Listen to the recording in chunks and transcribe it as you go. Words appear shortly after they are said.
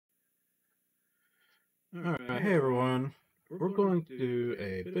Alright, hey everyone. We're going to do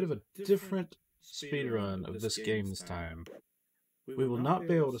a bit of a different speedrun of this game this time. We will not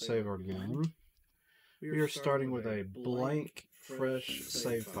be able to save our game. We are starting with a blank, fresh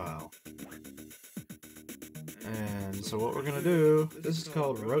save file. And so what we're going to do, this is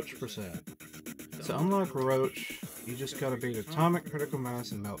called Roach percent. To unlock Roach, you just gotta beat Atomic, Critical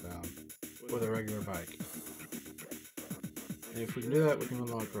Mass, and Meltdown with a regular bike. And if we can do that, we can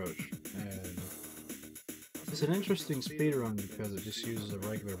unlock Roach. And it's an interesting speedrun because it just uses a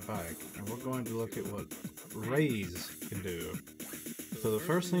regular bike, and we're going to look at what Raise can do. So the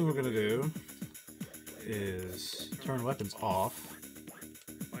first thing we're going to do is turn weapons off,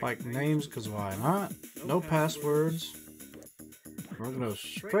 bike names because why not, no passwords, we're going to go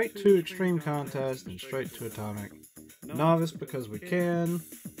straight to Extreme Contest and straight to Atomic, Novice because we can,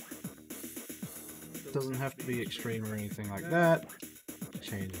 doesn't have to be Extreme or anything like that,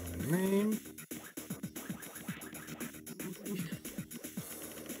 change my name.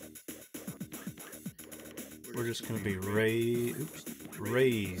 We're just going to be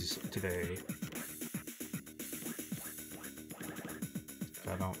Raise today. If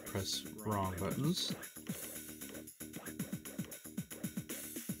I don't press wrong buttons.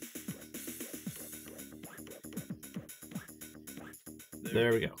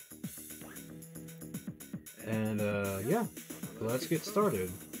 There we go. And yeah, let's get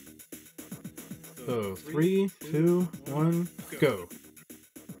started. So 3, 2, 1, go.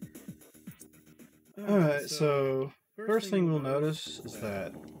 Alright, so first thing we'll notice is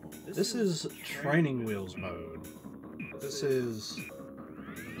that this is training wheels mode. This is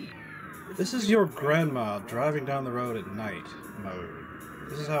your grandma driving down the road at night mode.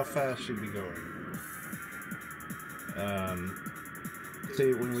 This is how fast she'd be going.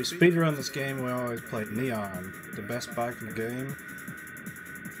 See, when we speedrun this game, we always play Neon, the best bike in the game.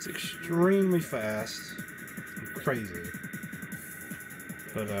 It's extremely fast and crazy.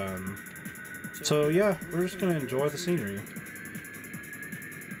 But, so yeah, we're just gonna enjoy the scenery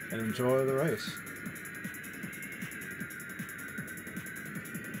and enjoy the race.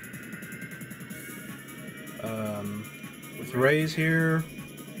 With Raise here,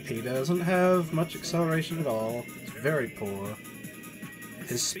 he doesn't have much acceleration at all. It's very poor.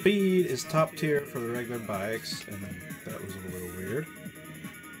 His speed is top tier for the regular bikes, and that was a little weird.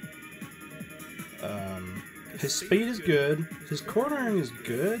 His speed is good. His cornering is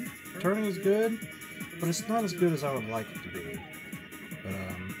good. Turning is good, but it's not as good as I would like it to be. But,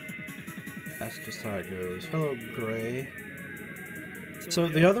 that's just how it goes. Hello, Gray. So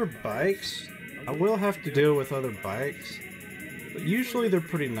the other bikes, I will have to deal with other bikes, but usually they're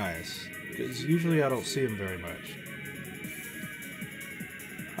pretty nice, because usually I don't see them very much.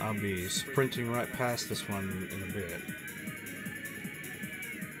 I'll be sprinting right past this one in a bit.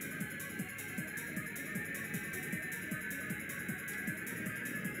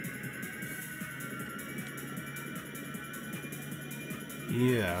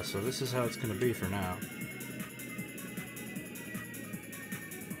 Yeah, so this is how it's going to be for now.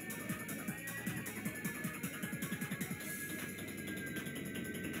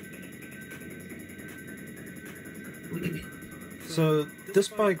 So this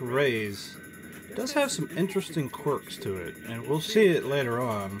bike Raise does have some interesting quirks to it, and we'll see it later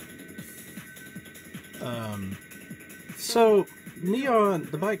on. So Neon,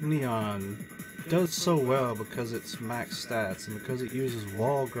 the bike Neon, does so well because it's max stats and because it uses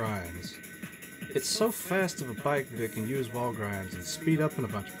wall grinds. It's so fast of a bike that it can use wall grinds and speed up in a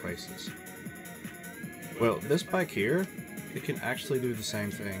bunch of places. Well, this bike here, it can actually do the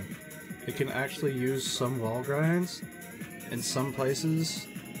same thing. It can actually use some wall grinds in some places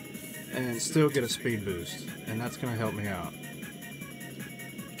and still get a speed boost, and that's going to help me out.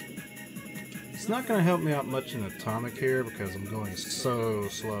 It's not going to help me out much in Atomic here because I'm going so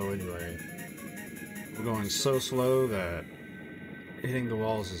slow anyway. We're going so slow that hitting the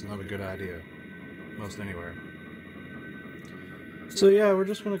walls is not a good idea, most anywhere. So yeah, we're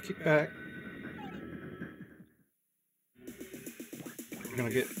just going to kick back. We're going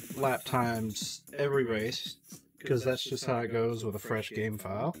to get lap times every race, because that's just how it goes with a fresh game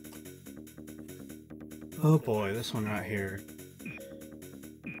file. Oh boy, this one right here.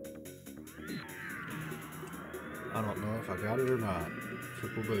 I don't know if I got it or not.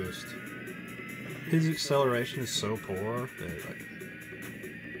 Triple boost. His acceleration is so poor that, like,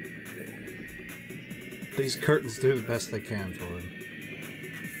 these curtains do the best they can for him.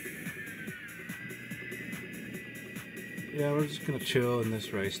 Yeah, we're just gonna chill in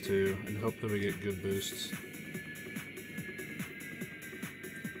this race too, and hope that we get good boosts.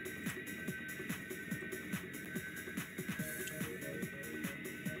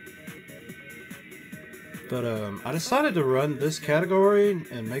 But I decided to run this category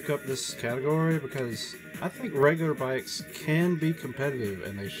and make up this category because I think regular bikes can be competitive,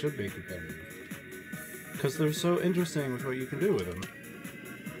 and they should be competitive. Because they're so interesting with what you can do with them.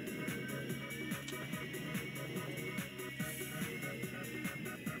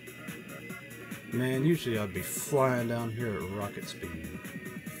 Man, usually I'd be flying down here at rocket speed.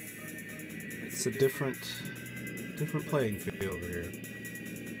 It's a different playing field here.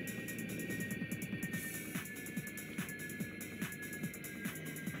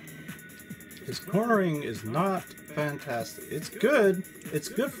 His cornering is not fantastic. It's good. It's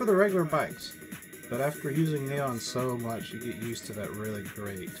good for the regular bikes. But after using Neon so much, you get used to that really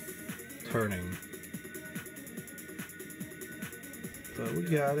great turning. But we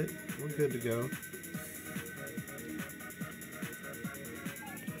got it. We're good to go.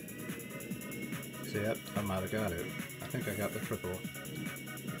 See, yep, I might have got it. I think I got the triple.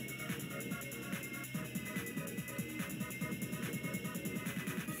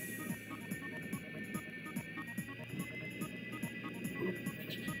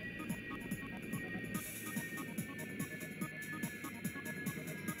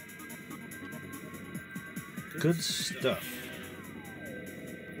 Good stuff.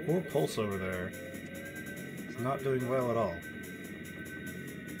 Poor Pulse over there. He's not doing well at all.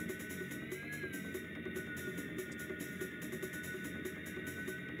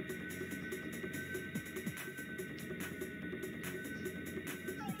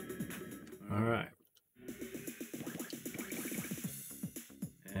 Alright.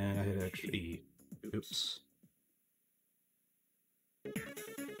 And I hit extra E. Oops.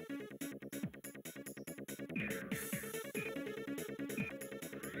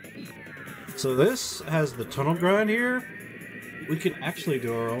 So this has the tunnel grind here. We can actually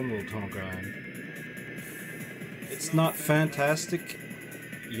do our own little tunnel grind. It's not fantastic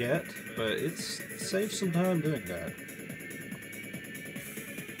yet, but it saves some time doing that.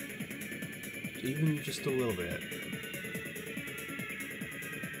 Even just a little bit.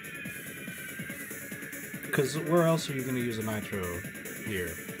 Because where else are you going to use a nitro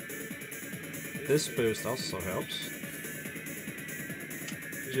here? This boost also helps.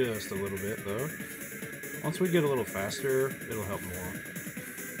 Just a little bit, though. Once we get a little faster, it'll help more.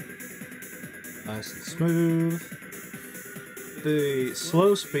 Nice and smooth. The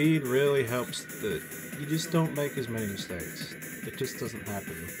slow speed really helps that you just don't make as many mistakes. It just doesn't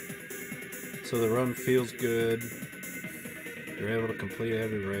happen. So the run feels good. You're able to complete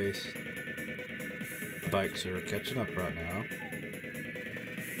every race. The bikes are catching up right now.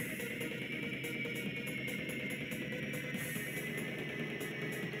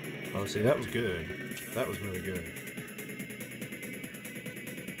 Oh, see, that was good. That was really good.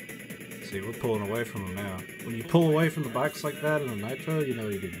 See, we're pulling away from them now. When you pull away from the bikes like that in a nitro, you know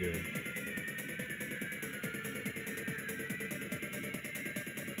you did good.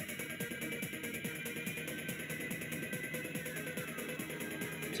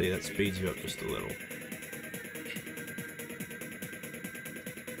 See, that speeds you up just a little.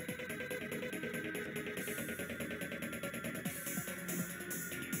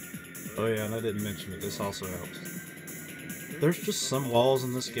 Oh yeah, and I didn't mention it, this also helps. There's just some walls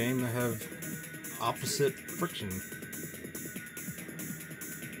in this game that have opposite friction.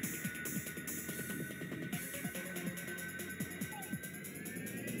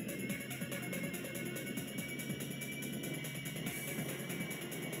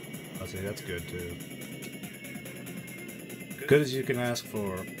 I see, that's good too. Good as you can ask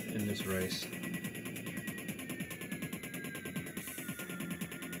for in this race.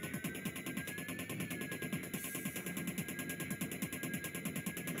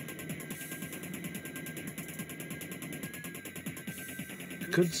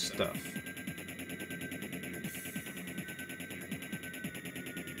 Good stuff.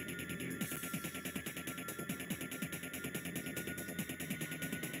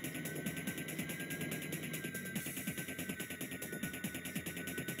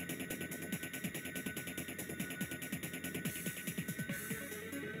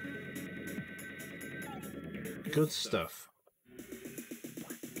 Good stuff.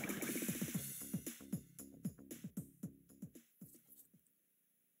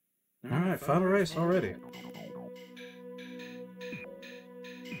 Alright, final race already.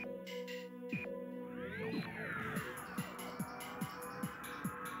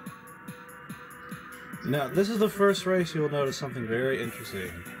 Now, this is the first race you'll notice something very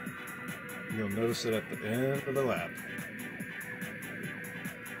interesting. You'll notice it at the end of the lap.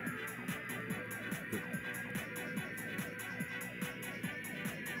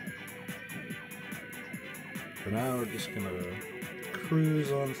 For now, we're just gonna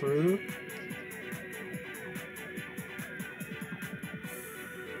cruise on through.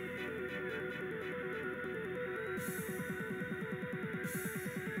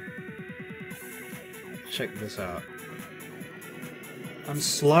 check this out. I'm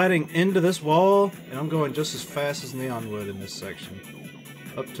sliding into this wall, and I'm going just as fast as Neon would in this section.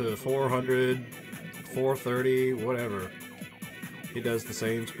 Up to 400, 430, whatever. He does the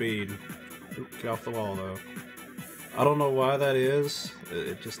same speed. Oop, get off the wall, though. I don't know why that is.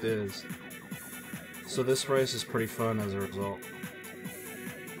 It just is. So this race is pretty fun as a result.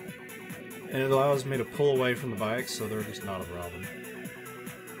 And it allows me to pull away from the bikes, so they're just not a problem.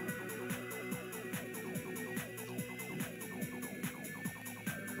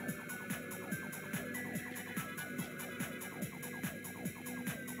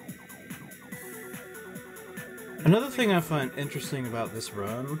 Another thing I find interesting about this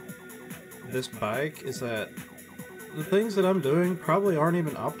run, this bike, is that the things that I'm doing probably aren't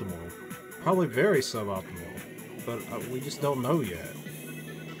even optimal. Probably very suboptimal. But we just don't know yet.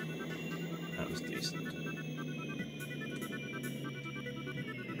 That was decent.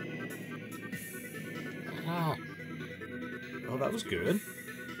 Ah. Oh, that was good.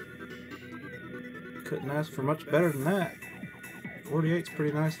 Couldn't ask for much better than that. 48's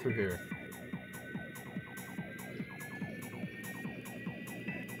pretty nice through here.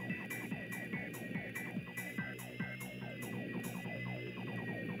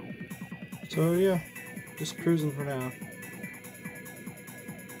 So yeah, just cruising for now.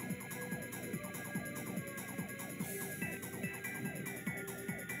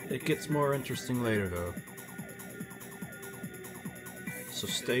 It gets more interesting later though. So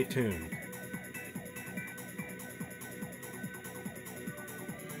stay tuned.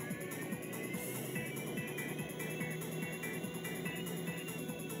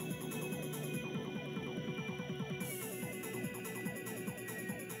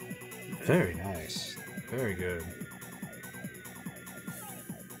 Very nice. Very good.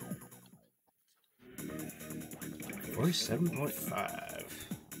 $47.5.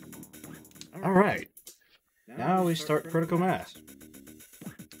 Alright. Now we start critical mass.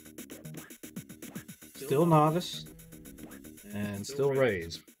 Still novice. And still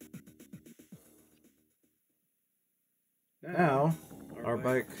raise. Now, our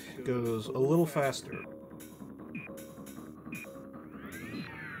bike goes a little faster.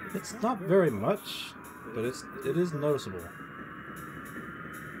 It's not very much, but it is noticeable.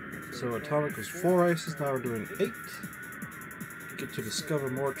 So Atomic was 4 races, now we're doing 8. Get to discover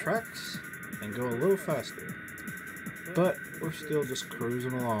more tracks and go a little faster. But we're still just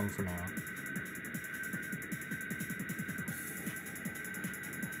cruising along for now.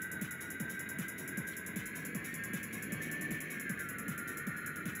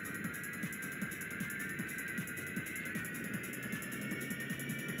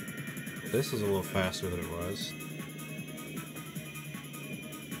 This is a little faster than it was.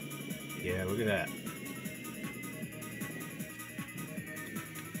 Yeah, look at that.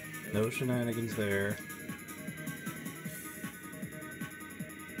 No shenanigans there.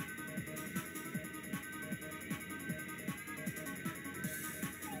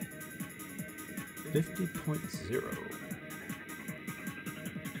 $50.0.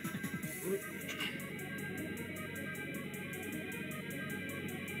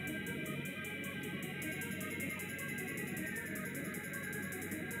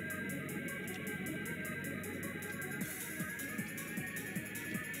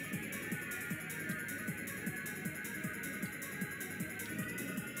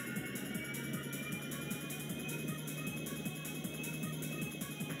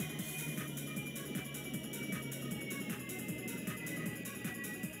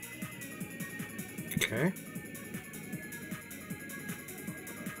 Okay.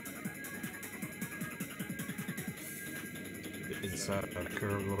 Get inside of the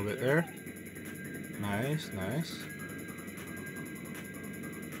curve a little bit there. Nice, nice.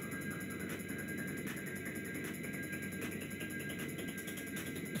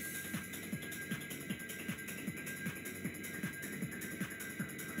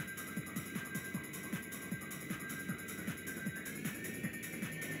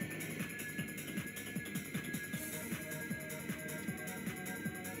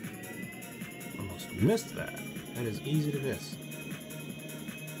 Missed that. That is easy to miss.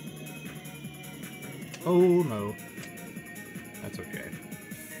 Oh no. That's okay.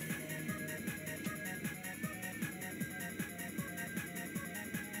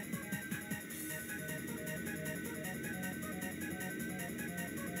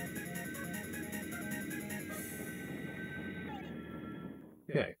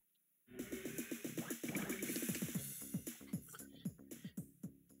 Okay.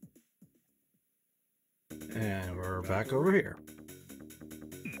 And we're back over here.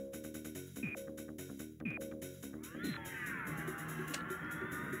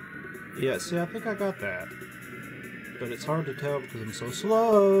 Yeah, see, I think I got that. But it's hard to tell because I'm so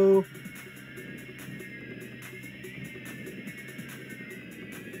slow.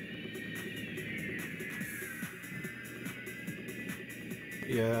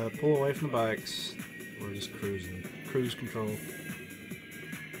 Yeah, pull away from the bikes. We're just cruising. Cruise control.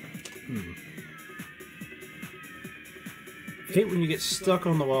 I hate when you get stuck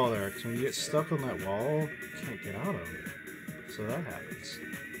on the wall there, because when you get stuck on that wall, you can't get out of it. So that happens.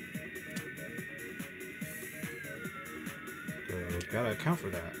 So, gotta account for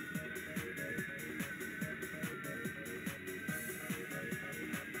that.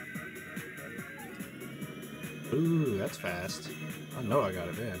 Ooh, that's fast. I know I got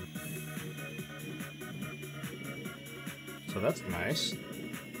it in. So that's nice.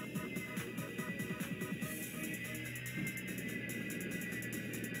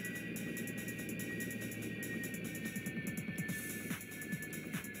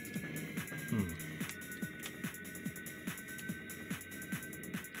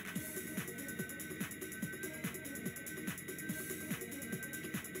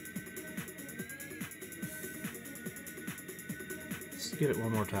 Let's get it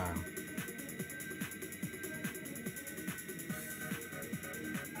one more time.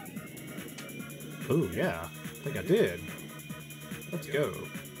 Ooh, yeah. I think I did. Let's go.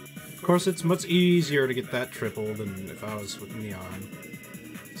 Of course, it's much easier to get that triple than if I was with Neon.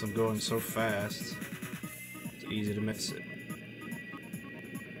 Because I'm going so fast, it's easy to miss it.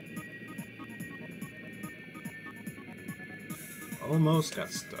 Almost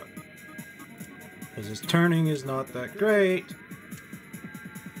got stuck. Because his turning is not that great.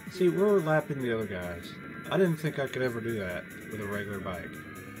 See, we're lapping the other guys. I didn't think I could ever do that with a regular bike.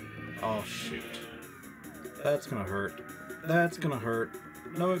 Oh, shoot. That's gonna hurt. That's gonna hurt.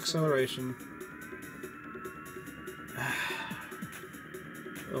 No acceleration.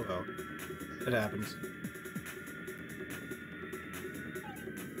 Oh well. It happens.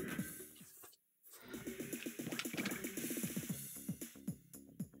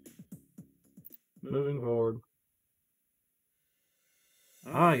 Moving forward.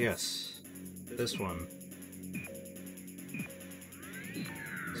 Ah, yes. This one.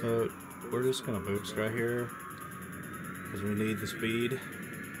 So, we're just gonna boost right here. Because we need the speed.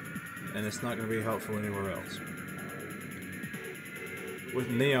 And it's not gonna be helpful anywhere else. With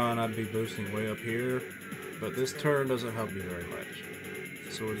Neon, I'd be boosting way up here. But this turn doesn't help me very much.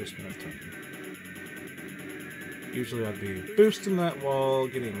 So we're just gonna turn. Usually I'd be boosting that wall,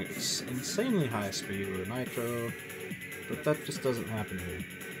 getting insanely high speed with a nitro, but that just doesn't happen here.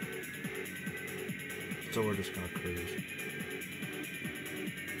 So we're just gonna cruise.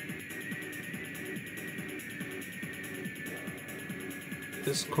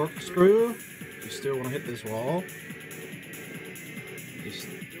 This corkscrew, you still want to hit this wall. You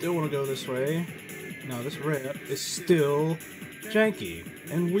still want to go this way. Now this ramp is still janky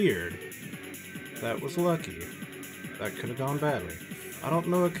and weird. That was lucky. That could have gone badly. I don't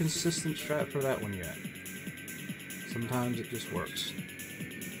know a consistent strat for that one yet. Sometimes it just works.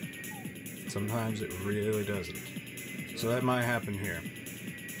 Sometimes it really doesn't. So that might happen here.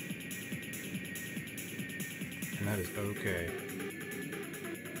 And that is okay.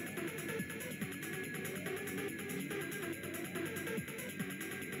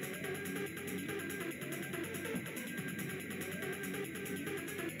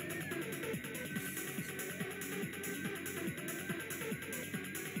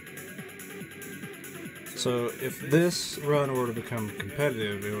 So if this run were to become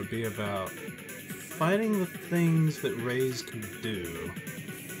competitive, it would be about finding the things that Rays can do,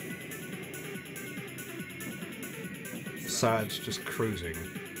 besides just cruising.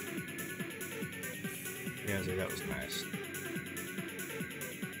 Yeah, so that was nice.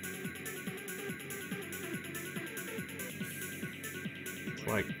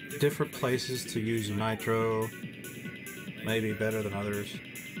 Like, different places to use nitro, maybe better than others.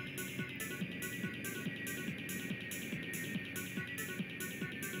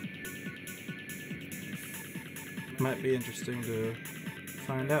 Might be interesting to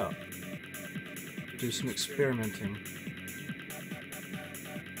find out. Do some experimenting.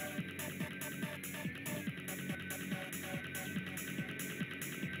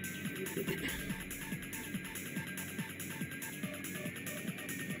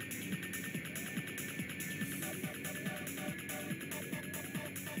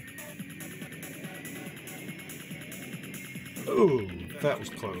 Ooh, that was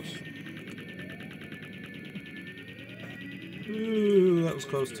close. Ooh, that was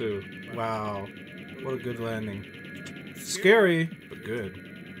close too. Wow, what a good landing. Scary, but good.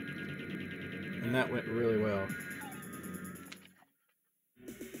 And that went really well.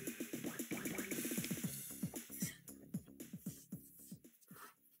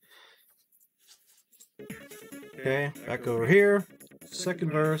 Okay, back over here.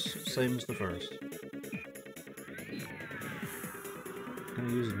 Second verse, same as the first. I'm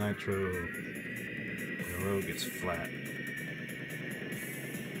gonna use nitro. The road gets flat.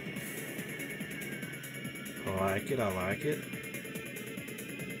 I like it, I like it.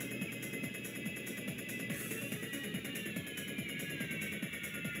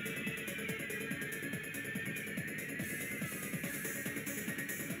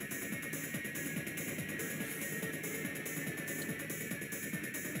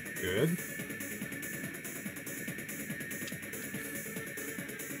 Good.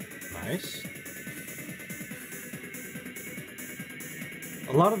 Nice.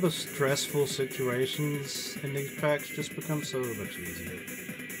 A lot of the stressful situations in these packs just become so much easier.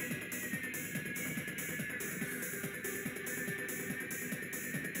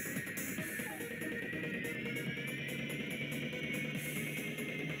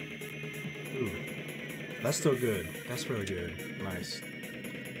 Ooh. That's still good. That's really good. Nice.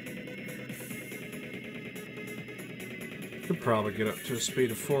 Could probably get up to a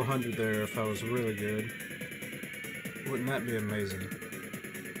speed of 400 there if I was really good. Wouldn't that be amazing?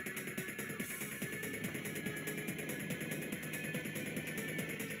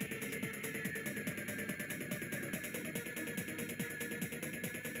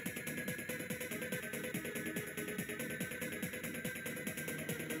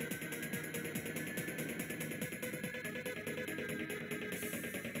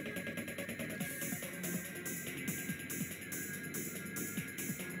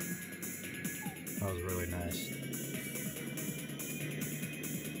 That was really nice.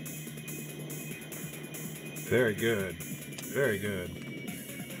 Very good. Very good.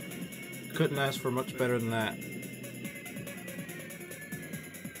 Couldn't ask for much better than that.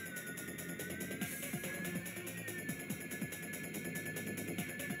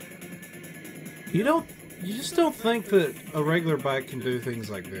 You just don't think that a regular bike can do things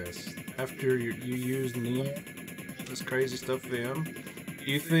like this. After you use Neon, this crazy stuff for them,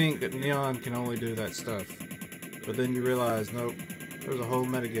 you think that Neon can only do that stuff. But then you realize, nope, there's a whole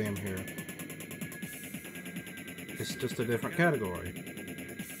metagame here. It's just a different category.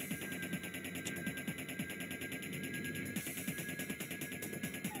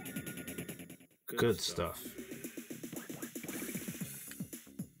 Good stuff.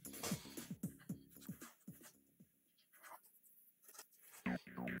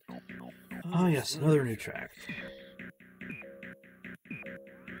 Oh yes, another new track.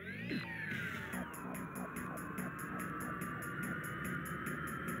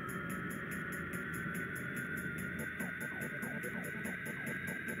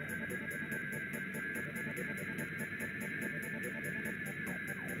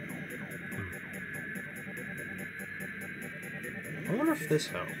 I wonder if this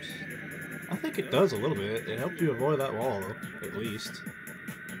helps. I think it does a little bit. It helped you avoid that wall, at least.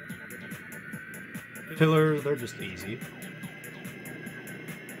 Pillars, they're just easy.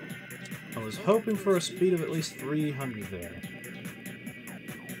 I was hoping for a speed of at least 300 there.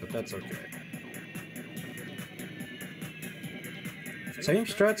 But that's okay. Same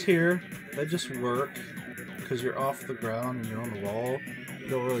strats here. They just work. Because you're off the ground and you're on the wall. You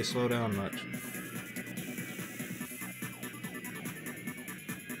don't really slow down much.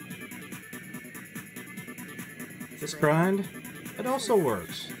 This grind, it also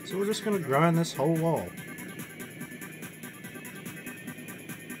works. So we're just going to grind this whole wall.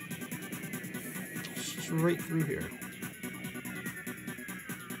 Straight through here.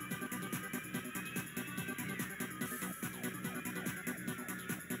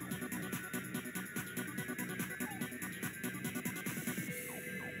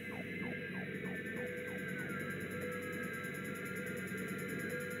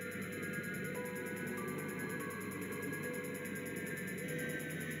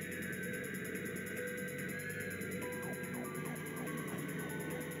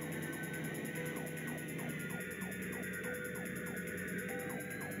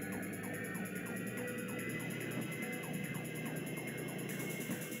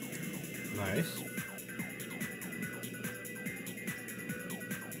 Nice.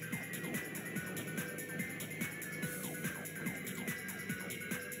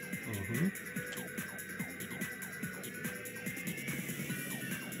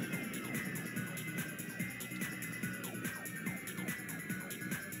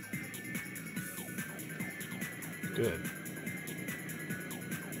 Good.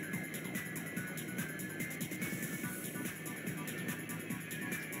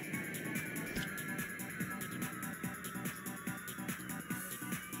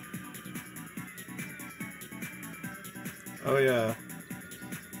 Oh yeah.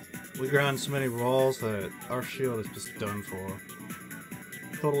 We grind so many walls that our shield is just done for.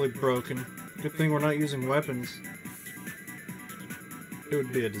 Totally broken. Good thing we're not using weapons. It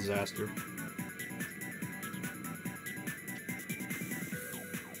would be a disaster.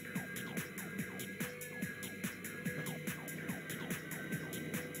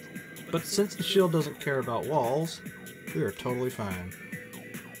 But since the shield doesn't care about walls, we are totally fine.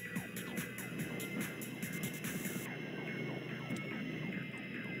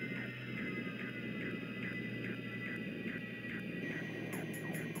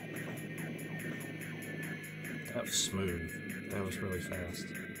 That was smooth. That was really fast.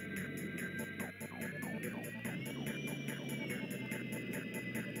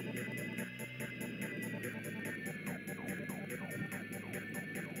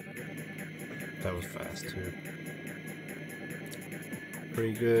 That was fast too.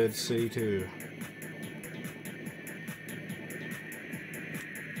 Pretty good C2.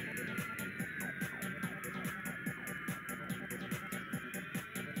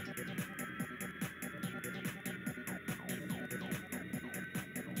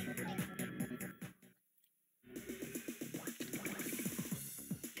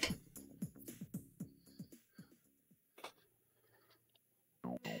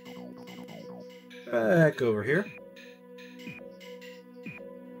 Back over here.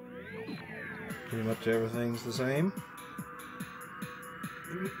 Pretty much everything's the same.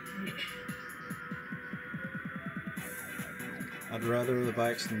 I'd rather the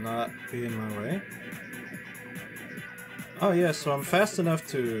bikes not be in my way. Oh yeah, so I'm fast enough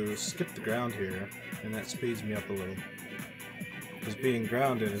to skip the ground here, and that speeds me up a little. Because being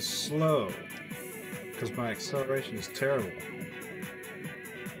grounded is slow, because my acceleration is terrible.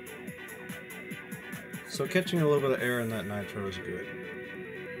 So catching a little bit of air in that nitro is good.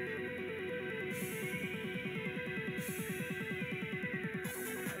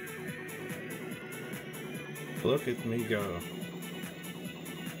 Look at me go.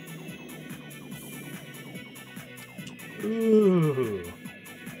 Ooh,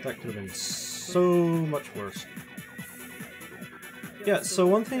 that could have been so much worse. Yeah, so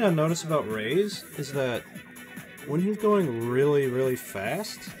one thing I noticed about Ray's is that when he's going really, really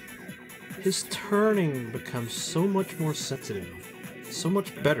fast, his turning becomes so much more sensitive, so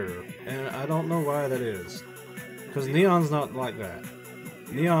much better, and I don't know why that is. Because Neon's not like that.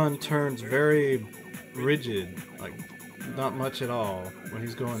 Neon turns very rigid, like not much at all. When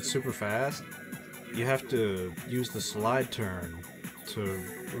he's going super fast, you have to use the slide turn to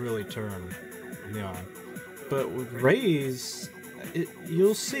really turn Neon. But with Ray's,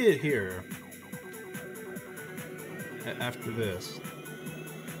 you'll see it here after this.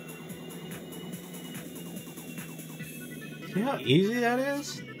 See how easy that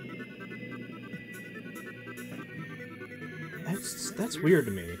is? That's weird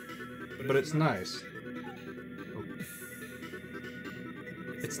to me, but it's nice.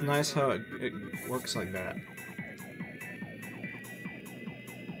 It's nice how it works like that.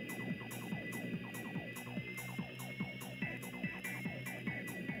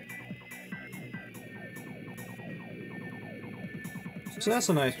 So that's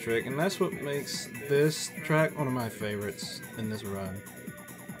a nice trick, and that's what makes this track one of my favorites in this run.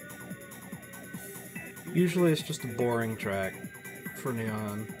 Usually it's just a boring track for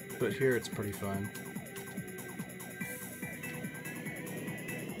Neon, but here it's pretty fun.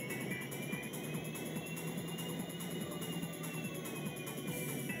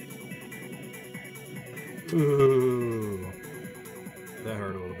 Ooh, that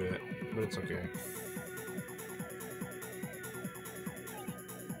hurt a little bit, but it's okay.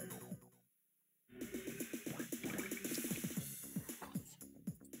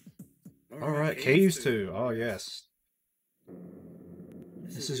 Alright, Caves 2. Oh, yes.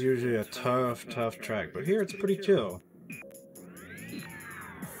 This is usually a tough track, but here it's pretty chill.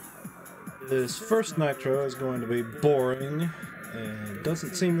 This first nitro is going to be boring, and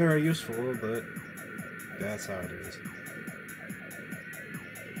doesn't seem very useful, but that's how it is.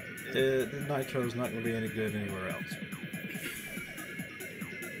 The nitro is not going to be any good anywhere else.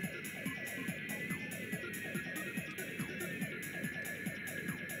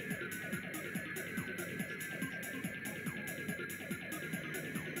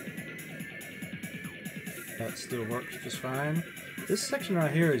 That still works just fine. This section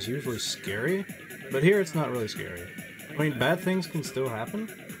right here is usually scary, but here it's not really scary. I mean, bad things can still happen,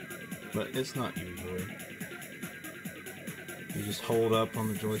 but it's not usually. You just hold up on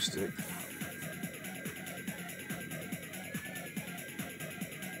the joystick.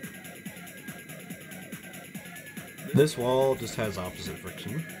 This wall just has opposite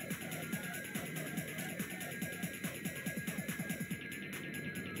friction.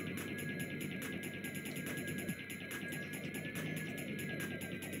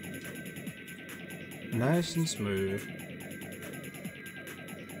 Nice and smooth.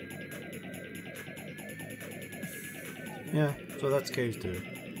 Yeah, so that's cave 2.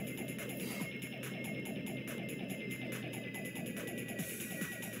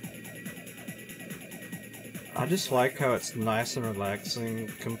 I just like how it's nice and relaxing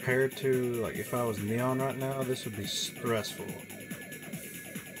compared to, like, if I was Neon right now, this would be stressful.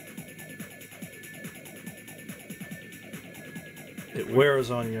 It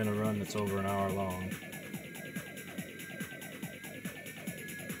wears on you in a run that's over an hour long.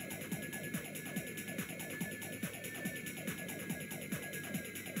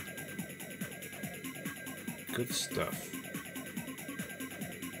 Good stuff.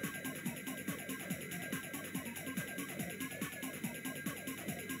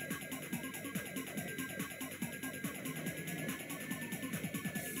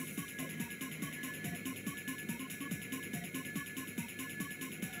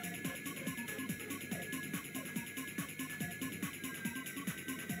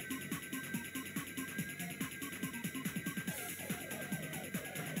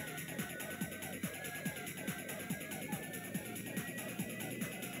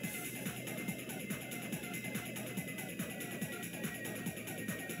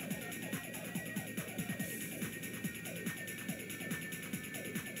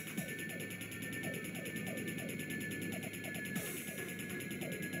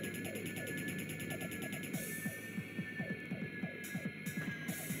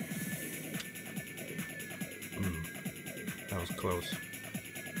 That was close.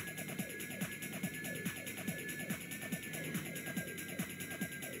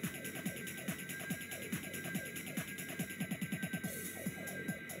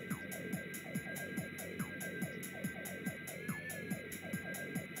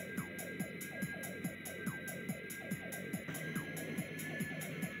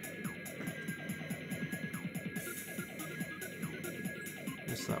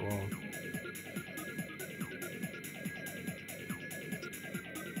 Missed that wall.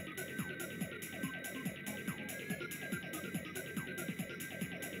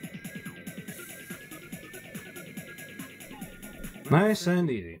 Nice and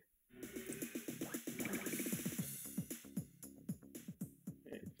easy.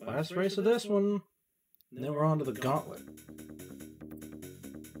 Last race of this one. Then we're on to the gauntlet.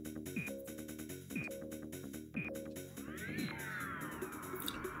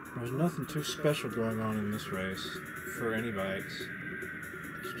 There's nothing too special going on in this race for any bikes.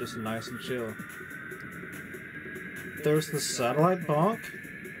 It's just nice and chill. There's the satellite bonk,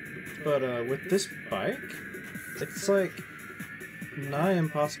 but with this bike, it's like nigh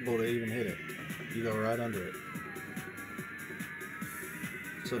impossible to even hit it. You go right under it.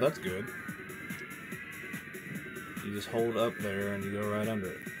 So that's good. You just hold up there and you go right under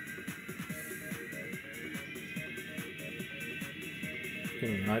it.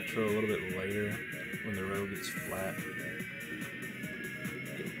 Getting nitro a little bit later when the road gets flat.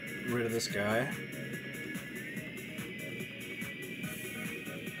 Get rid of this guy.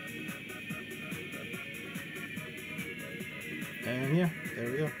 And yeah,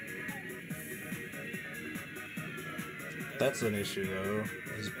 there we go. That's an issue though.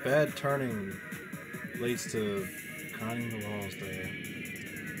 His bad turning leads to grinding the walls there.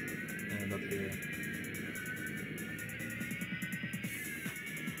 And up here.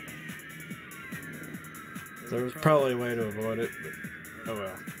 There was probably a way to avoid it, but oh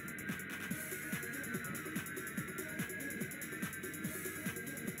well.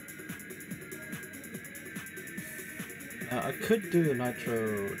 I could do the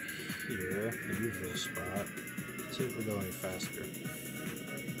nitro here, the usual spot. See if we go any faster.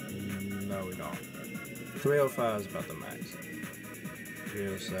 No, we don't. 305 is about the max.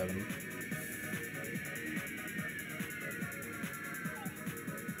 307.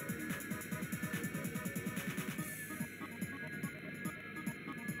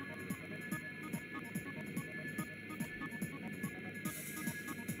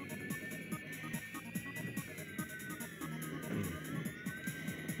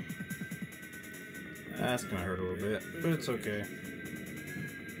 That's gonna hurt a little bit, but it's okay.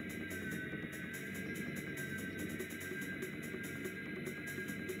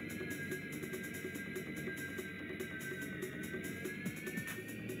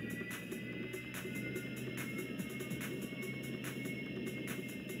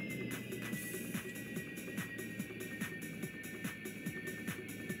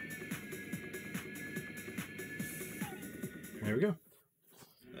 There we go.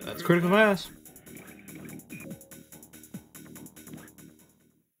 That's critical mass.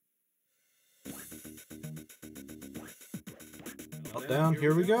 Meltdown,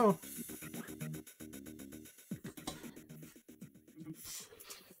 here we go.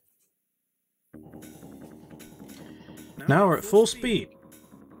 Now we're at full speed,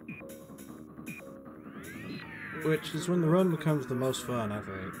 which is when the run becomes the most fun, I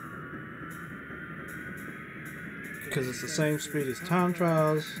think. Because it's the same speed as time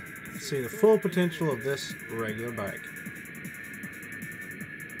trials, you can see the full potential of this regular bike.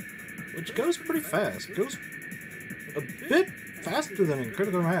 Which goes pretty fast. It goes a bit faster than in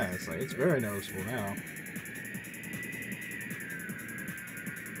Critical Mass. Like, it's very noticeable now.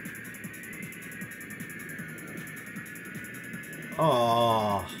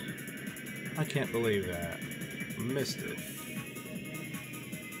 Oh, I can't believe that. Missed it.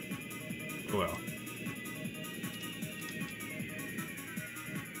 Well.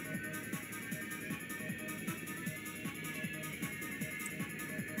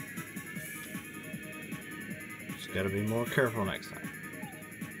 Just gotta be more careful next time.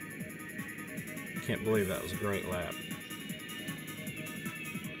 Can't believe that was a great lap.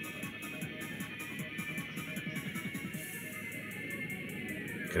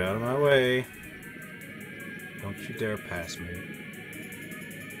 Get out of my way. Don't you dare pass me.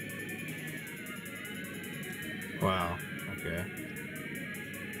 Wow, okay.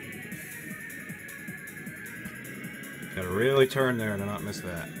 Gotta really turn there to not miss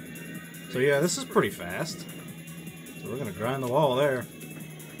that. So yeah, this is pretty fast. So we're gonna grind the wall there.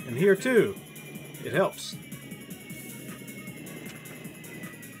 And here too. It helps.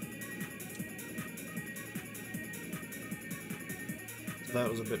 So that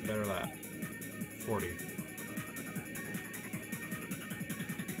was a bit better lap. 40.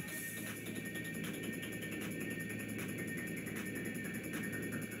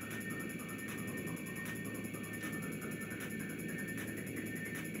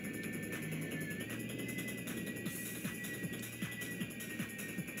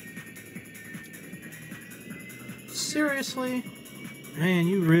 Seriously? Man,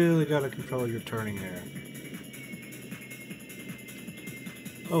 you really gotta control your turning there.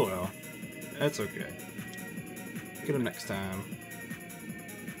 Oh well. That's okay. Get him next time.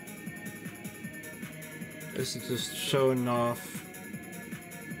 This is just showing off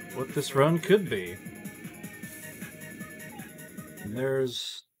what this run could be. And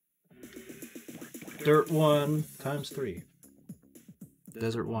there's Dirt 1 times 3.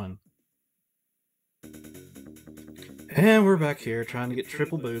 Desert 1. And we're back here trying to get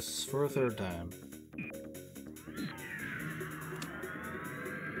triple boosts for a third time.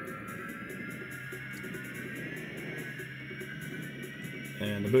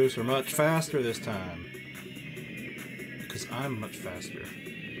 And the boosts are much faster this time. Because I'm much faster.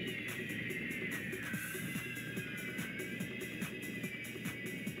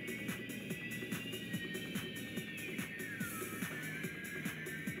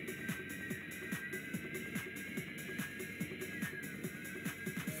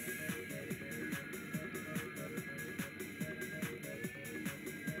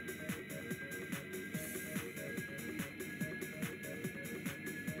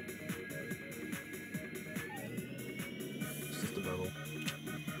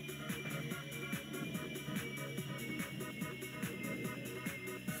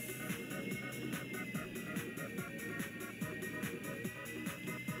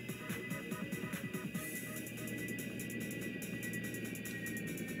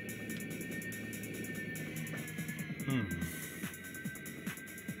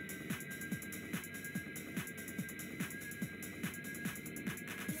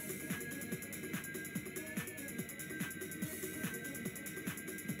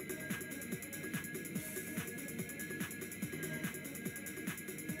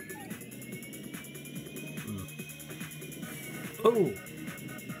 Oh!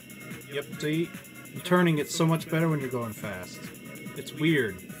 Yep, see? The turning gets so much better when you're going fast. It's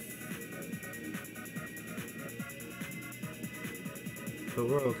weird. But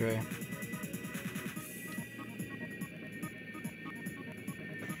we're okay.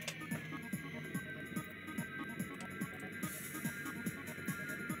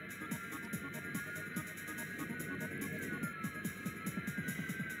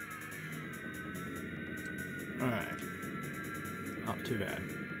 Alright. Not too bad.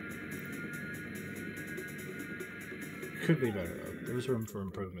 Could be better though. There's room for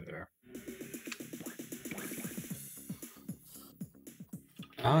improvement there.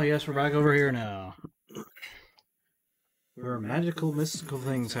 Ah, yes, we're back over here now. Where magical, mystical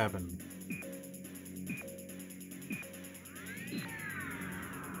things happen.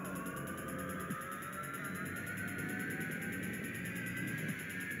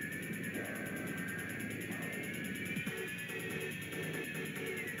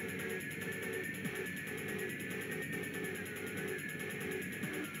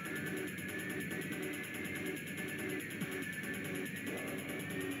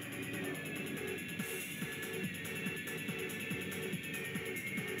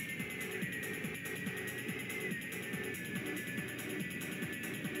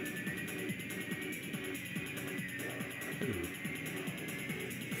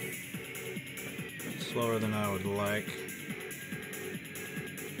 Slower than I would like,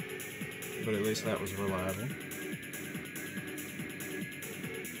 but at least that was reliable.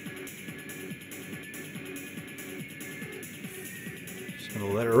 Just gonna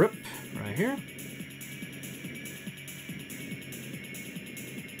let her rip right here.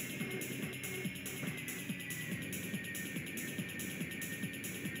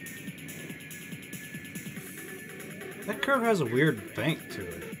 That curve has a weird bank to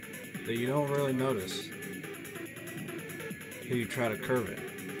it that you don't really notice if you try to curve it.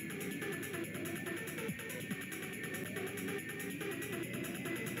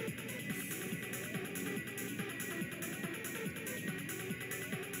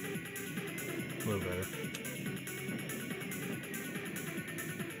 A little better.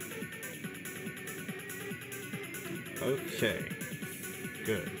 Okay,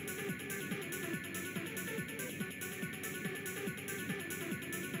 good.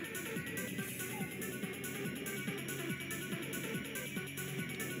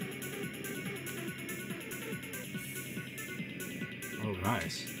 Oh,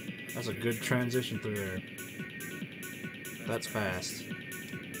 nice. That's a good transition through there. That's fast.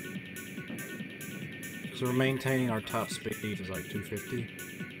 So we're maintaining our top speed is like 250.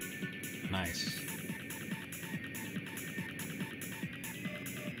 Nice.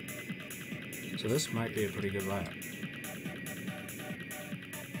 So this might be a pretty good lap.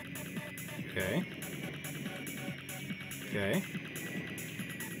 Okay. Okay.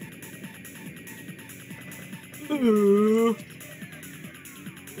 Ooh.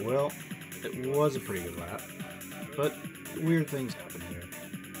 Well, it was a pretty good lap, but weird things happen here.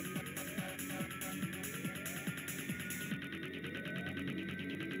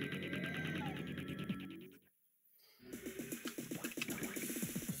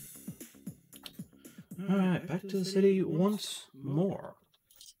 Alright, back to the city once more.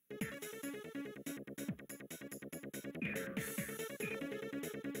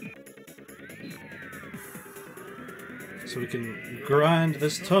 So we can grind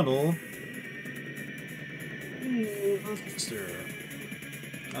this tunnel. Faster.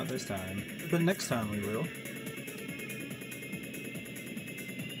 Not this time, but next time we will.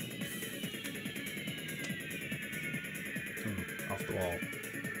 Off the wall.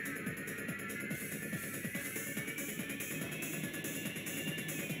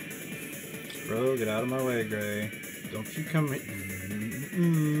 Bro, get out of my way, Gray. Don't you come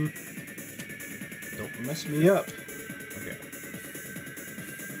in. Don't mess me up. Okay.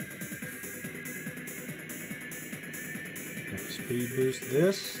 Speed boost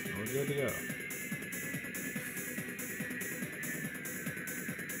this, and we're good to go.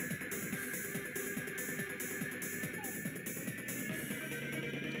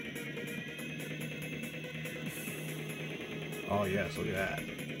 Oh yes, look at that.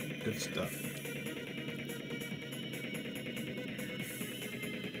 Good stuff.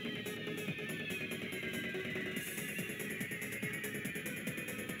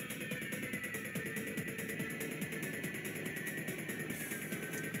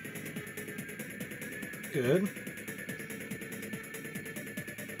 Good.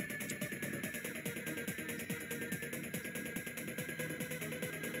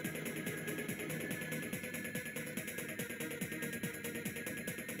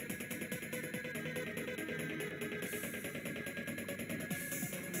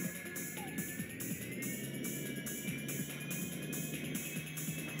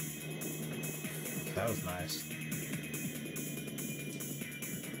 That was nice.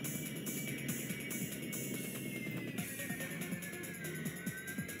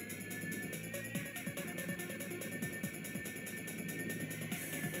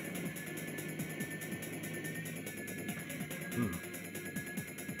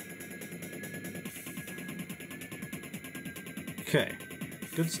 Okay,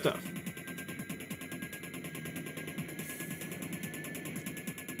 good stuff.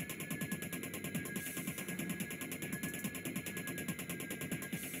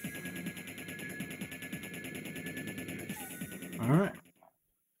 All right.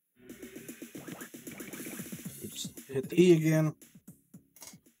 Just hit the E again.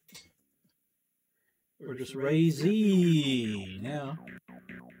 Or just raise E now.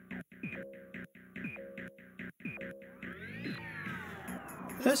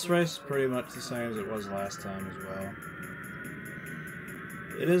 This race is pretty much the same as it was last time as well.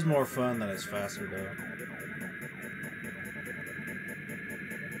 It is more fun than it's faster though.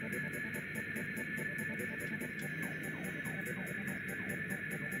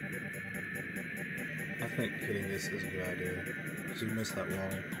 I think hitting this is a good idea, because you missed that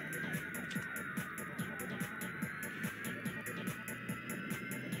wall.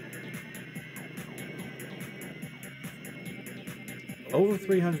 Over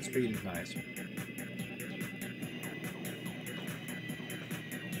 300 speed is nice.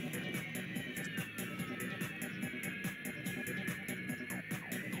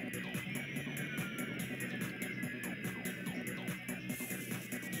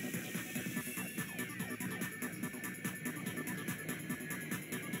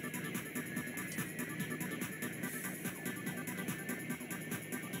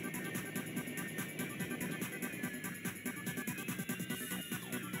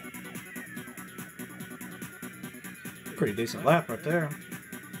 Pretty decent lap right there.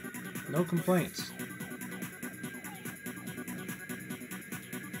 No complaints.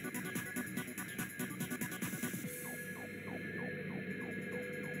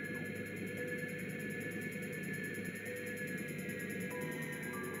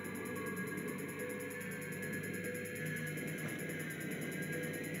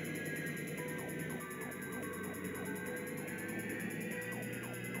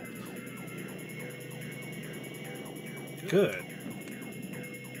 Good.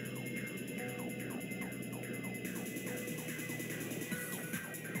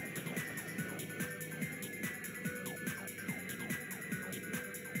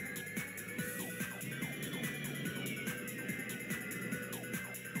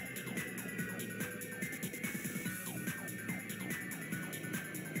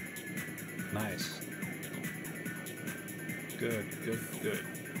 Nice. Good, good, good.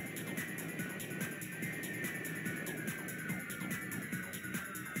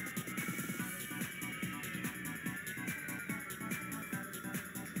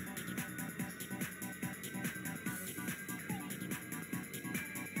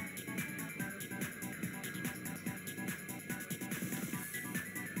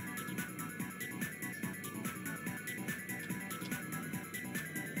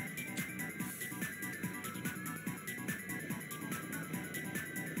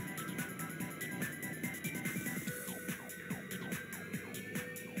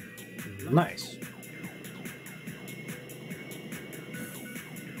 Nice.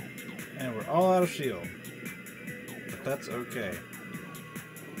 And we're all out of shield. But that's okay.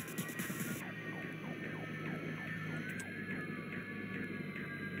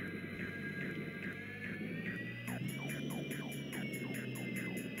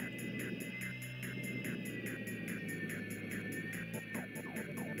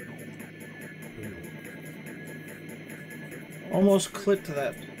 Almost clicked to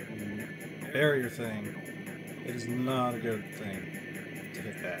that barrier thing. It is not a good thing to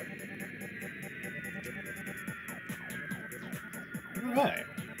hit that. Alright.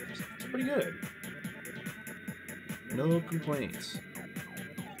 It's pretty good. No complaints.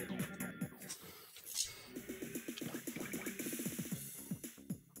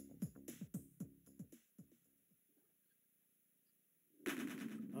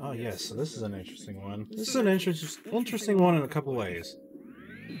 Oh yes, so this is an interesting one. This is an interesting one in a couple ways.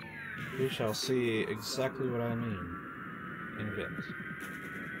 We shall see exactly what I mean in a bit.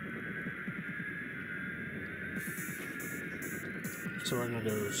 So we're gonna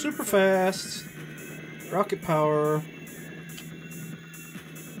go super fast, rocket power,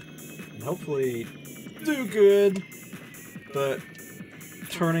 and hopefully do good, but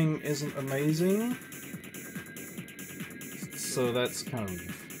turning isn't amazing. So that's kind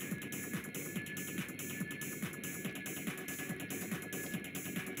of...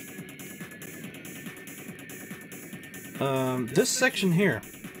 this section here,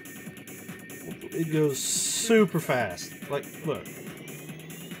 it goes super fast. Like, look.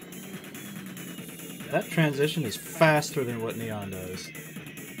 That transition is faster than what Neon does.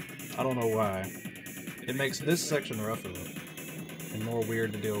 I don't know why. It makes this section rougher and more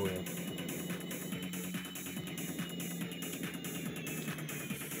weird to deal with.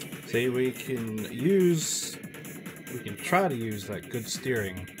 See, we can try to use that good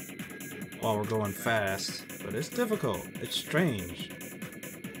steering while we're going fast, but it's difficult. It's strange.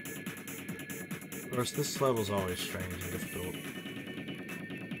 Of course, this level's always strange and difficult.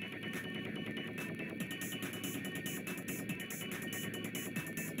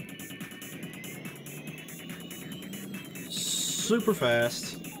 Super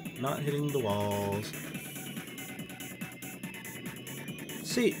fast, not hitting the walls.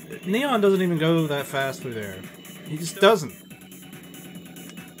 See, Neon doesn't even go that fast through there. He just doesn't.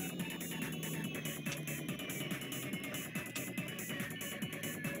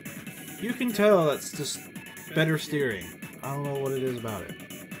 You can tell that's just better steering. I don't know what it is about it.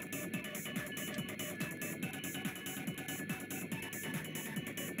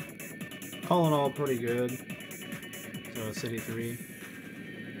 All in all, pretty good. So, City 3.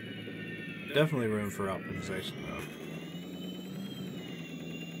 Definitely room for optimization, though.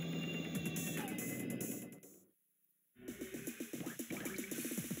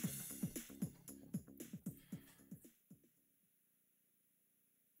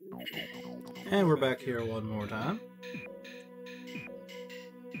 And we're back here one more time.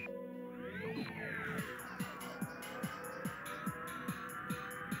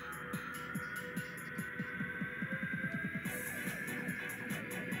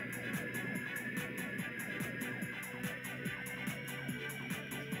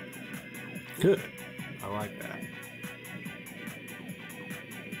 Good. I like that.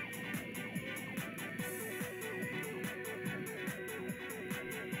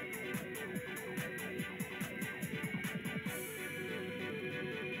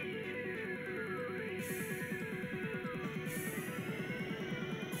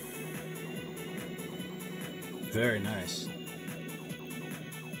 Very nice.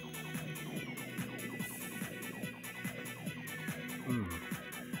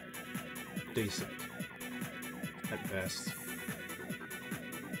 Decent. At best.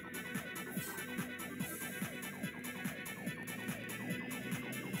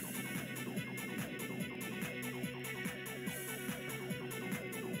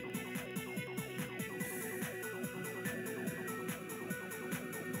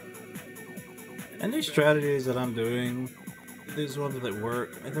 And these strategies that I'm doing, these ones that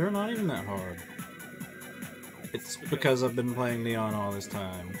work, they're not even that hard. It's because I've been playing Neon all this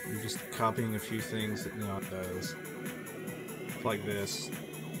time. I'm just copying a few things that Neon does. Like this.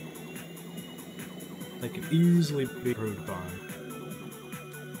 They can easily be improved upon.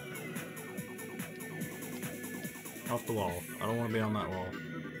 Off the wall. I don't want to be on that wall.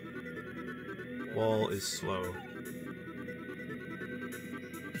 Wall is slow.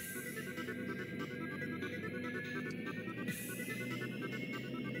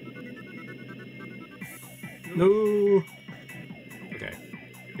 No! Okay,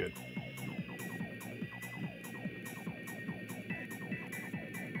 good.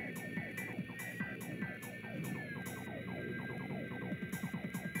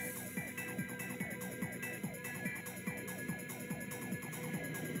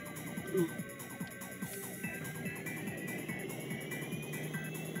 Ooh.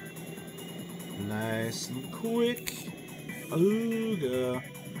 Nice and quick. Ooga.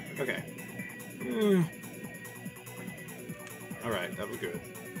 Okay. Alright, that was good.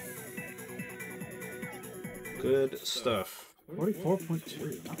 Good stuff.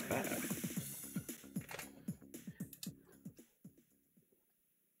 44.2, not bad.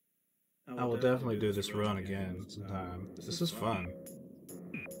 I will definitely do this run again sometime. This is fun.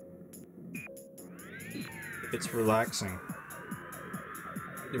 It's relaxing.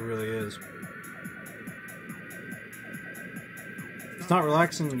 It really is. It's not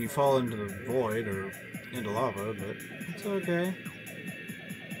relaxing when you fall into the void or into lava, but it's okay.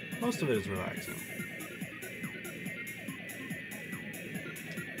 Most of it is relaxing.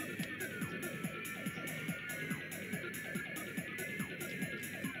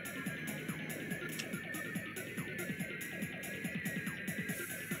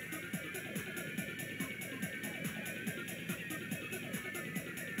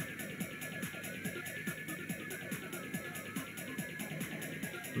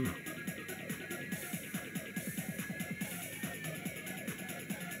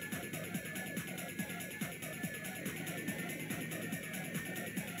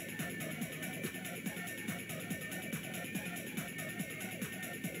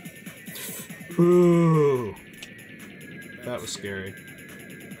 Ooh, that was scary.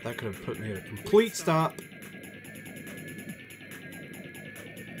 That could have put me at a complete stop.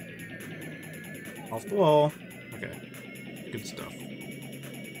 Off the wall. Okay, good stuff.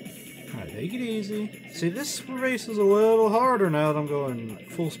 Alright, take it easy. See, this race is a little harder now that I'm going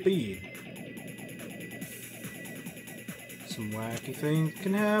full speed. Some wacky things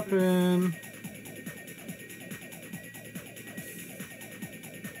can happen.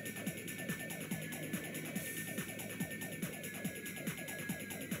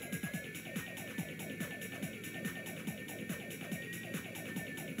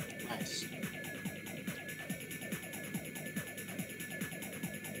 Nice.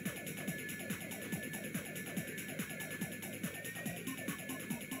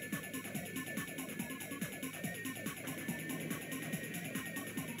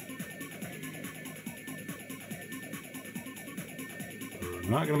 We're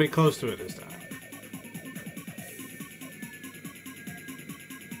not going to be close to it this time.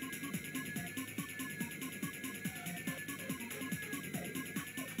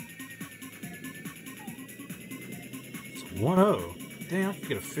 It's 1-0. Damn, I could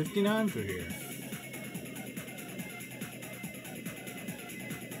get a 59 through here.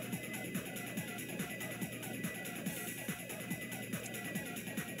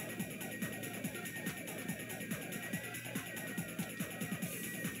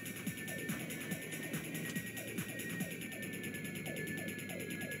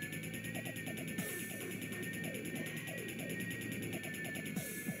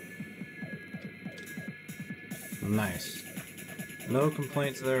 Nice. No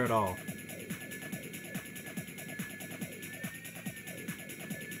complaints there at all.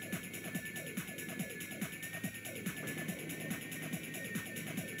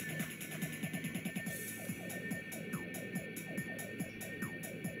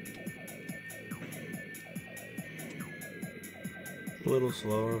 A little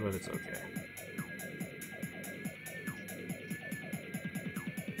slower, but it's okay.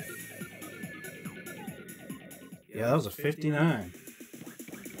 Yeah, that was a 59.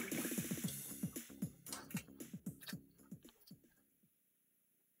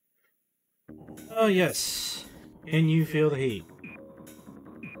 Oh yes, can you feel the heat?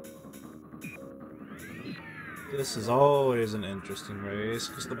 This is always an interesting race,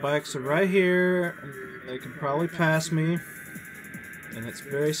 because the bikes are right here, and they can probably pass me, and it's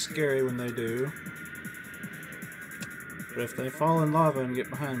very scary when they do. But if they fall in lava and get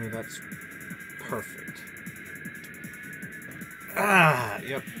behind me, that's perfect. Ah,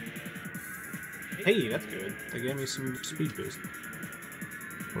 yep. Hey, that's good. They gave me some speed boost.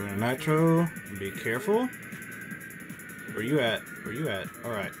 We're gonna nitro. Be careful. Where you at? Where you at?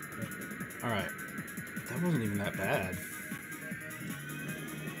 Alright. Alright. That wasn't even that bad.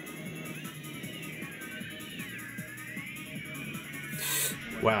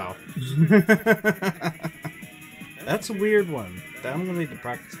 Wow. That's a weird one. I'm gonna need to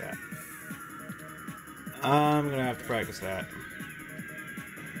practice that. I'm gonna have to practice that.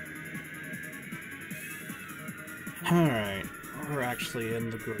 Alright. We're actually in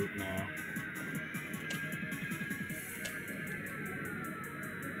the group now.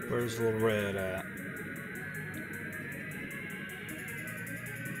 Where's little red at?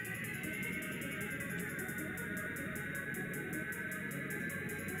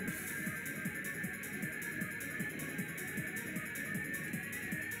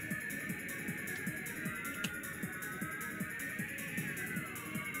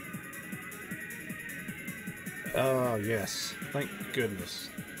 Oh, yes. Thank goodness.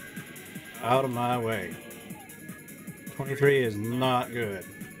 Out of my way. 23 is not good,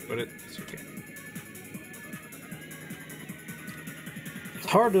 but it's okay. It's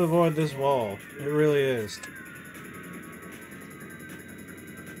hard to avoid this wall. It really is.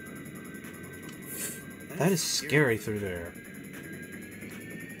 That is scary through there.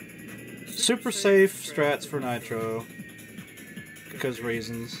 Super safe strats for Nitro. Because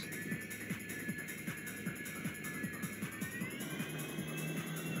reasons.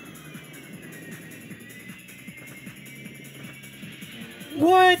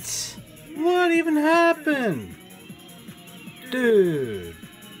 What? What even happened? Dude.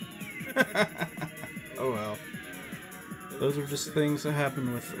 Oh well. Those are just things that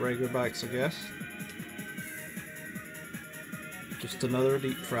happen with regular bikes, I guess. Just another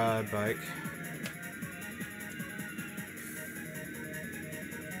deep fried bike.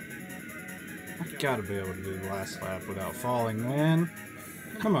 I gotta be able to do the last lap without falling, man.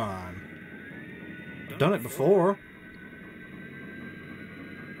 Come on. I've done it before.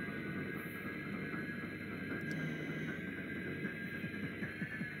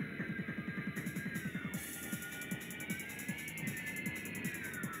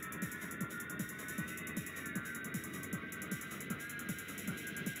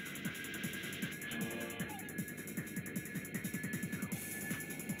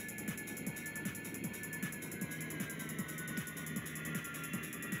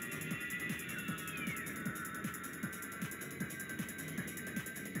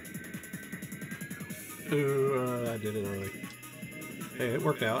 Ooh, I did it early. Hey, it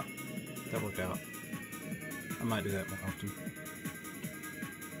worked out. That worked out. I might do that more often.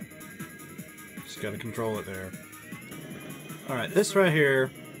 Just gotta control it there. Alright, this right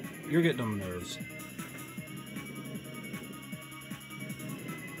here, you're getting on the nose.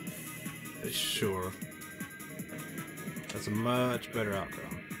 Sure. That's a much better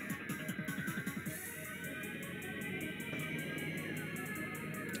outcome.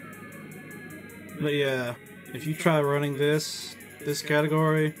 But yeah, if you try running this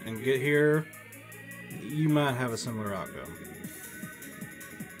category and get here, you might have a similar outcome.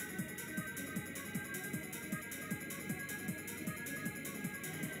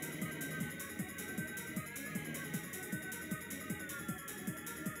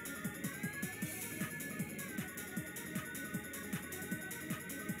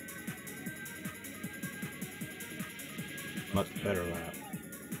 Much better lap.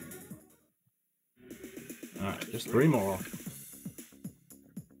 Alright, just 3 more.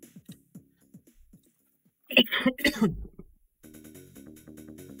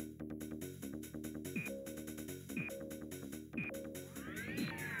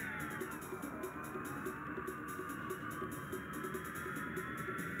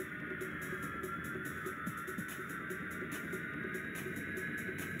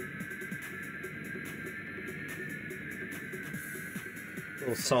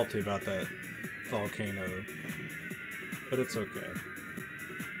 little salty about that volcano, but it's okay.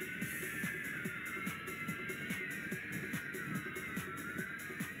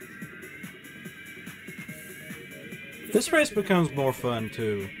 This race becomes more fun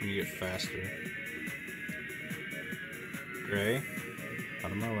too when you get faster. Gray,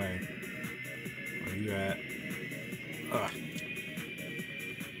 out of my way. Where you at? Ugh.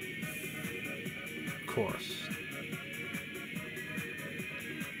 Of course.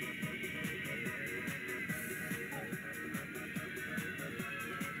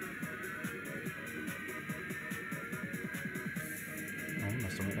 I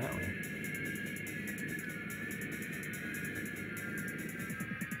must have went that way.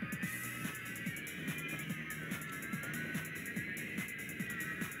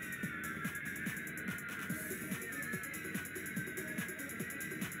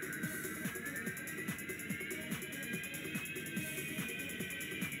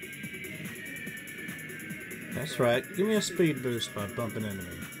 That's right, give me a speed boost by bumping into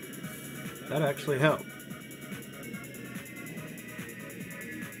me. That actually helped.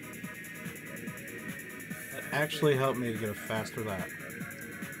 That actually helped me to get a faster lap.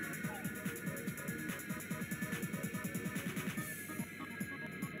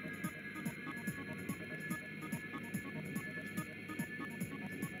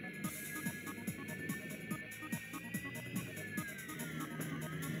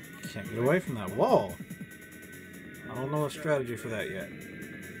 Can't get away from that wall. I don't know a strategy for that yet.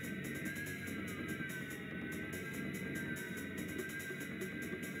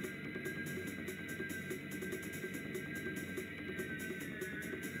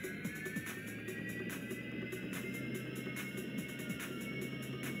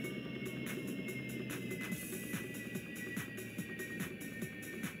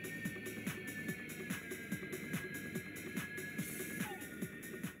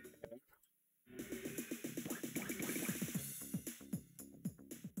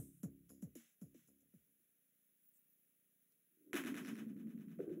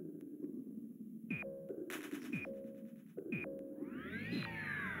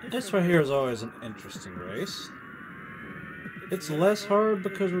 This right here is always an interesting race. It's less hard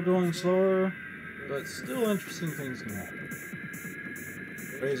because we're going slower, but still interesting things can happen.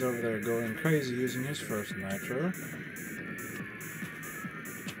 Ray's over there going crazy using his first nitro.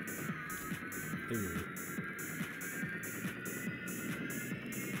 Ooh.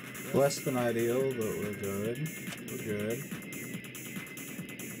 Less than ideal, but we're good. We're good.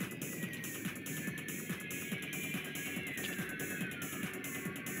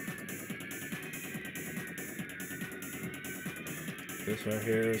 This right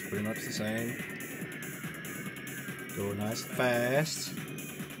here is pretty much the same. Go nice and fast.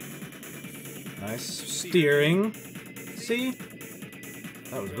 Nice steering. See?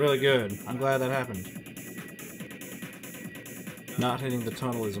 That was really good. I'm glad that happened. Not hitting the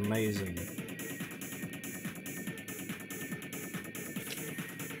tunnel is amazing.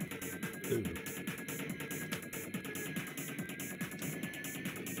 Ooh.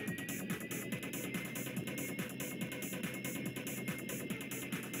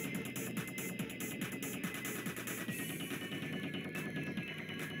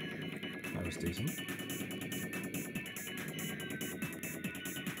 That was decent.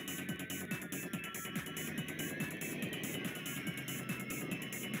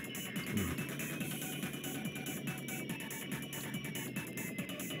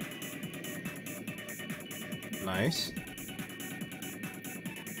 Nice.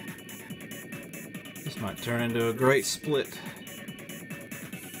 This might turn into a great split.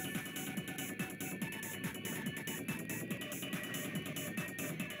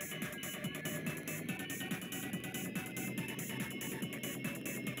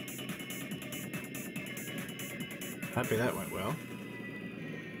 Happy that went well.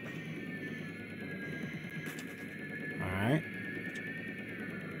 Alright.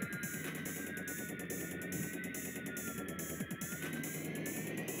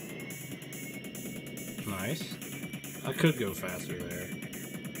 Nice. I could go faster there.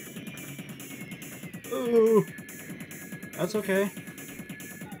 Ooh! That's okay.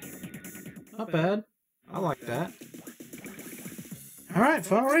 Not bad. I like that. Alright,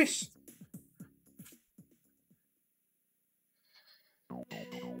 final race!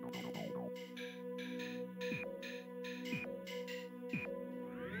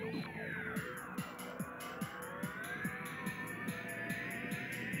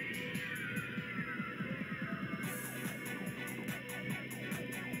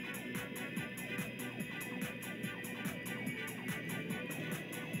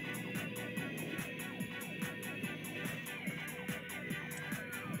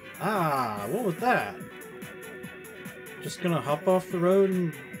 Ah, what was that? Just gonna hop off the road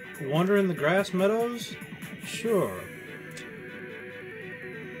and wander in the grass meadows? Sure.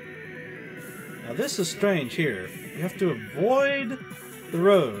 Now this is strange here. You have to avoid the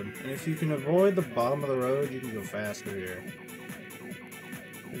road, and if you can avoid the bottom of the road, you can go faster here.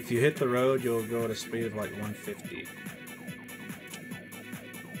 If you hit the road, you'll go at a speed of like 150.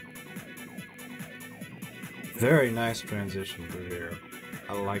 Very nice transition through here.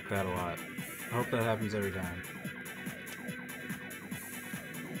 I like that a lot. I hope that happens every time.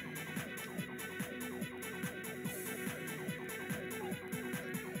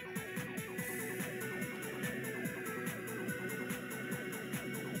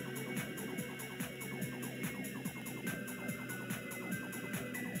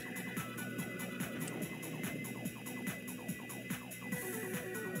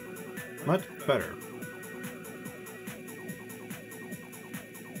 Much better.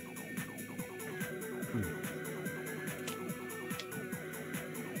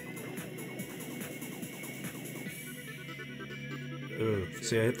 Ooh,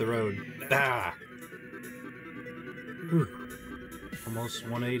 see, I hit the road. Ah! Whew. Almost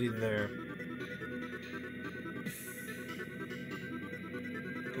 180 there.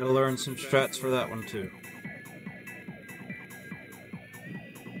 Gotta learn some strats for that one too.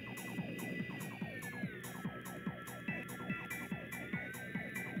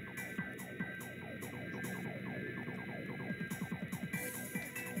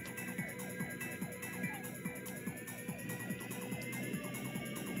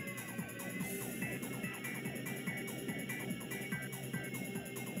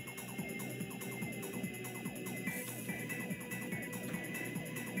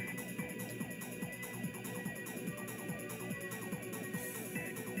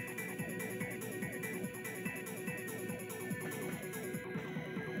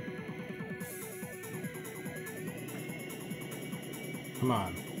 Come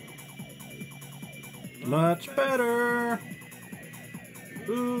on. Much better!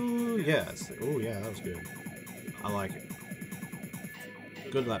 Ooh, yes. Ooh, yeah, that was good. I like it.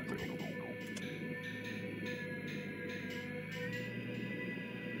 Good lap 3.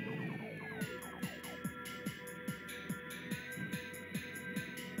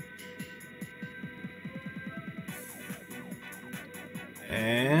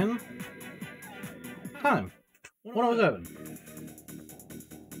 And... time. 107.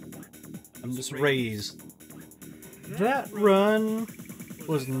 I'm just raised. That run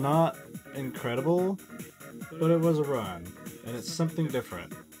was not incredible, but it was a run, and it's something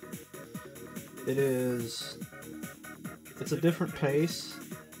different. It's a different pace,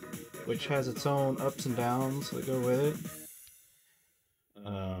 which has its own ups and downs that go with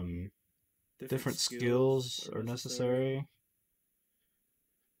it. Different skills are necessary.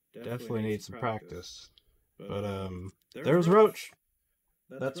 Definitely need some practice. But there's Roach.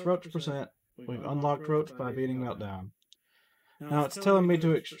 That's Roach %. We've unlocked Roach by beating Meltdown. Now it's telling me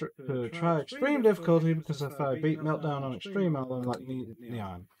to try extreme difficulty, because if I beat Meltdown on extreme, I'll unlock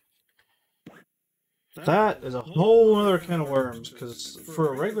Neon. That is a whole other can of worms, because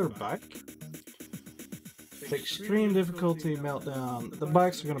for a regular bike, the extreme difficulty Meltdown, the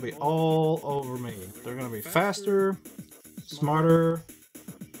bikes are going to be all over me. They're going to be faster, smarter,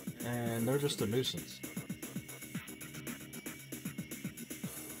 and they're just a nuisance.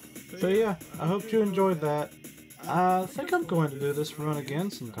 So yeah, I hope you enjoyed that. I think I'm going to do this run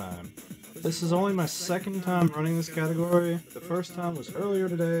again sometime. This is only my second time running this category. The first time was earlier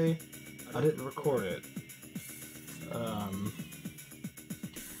today. I didn't record it.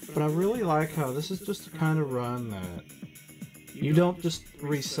 But I really like how this is just the kind of run that you don't just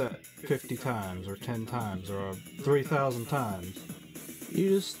reset 50 times or 10 times or 3,000 times. You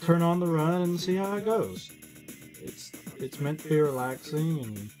just turn on the run and see how it goes. It's meant to be relaxing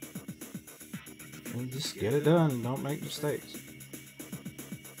and just get it done and don't make mistakes.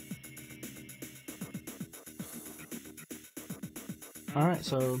 Alright,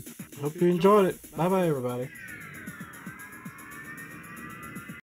 so hope you enjoyed it. Bye bye everybody.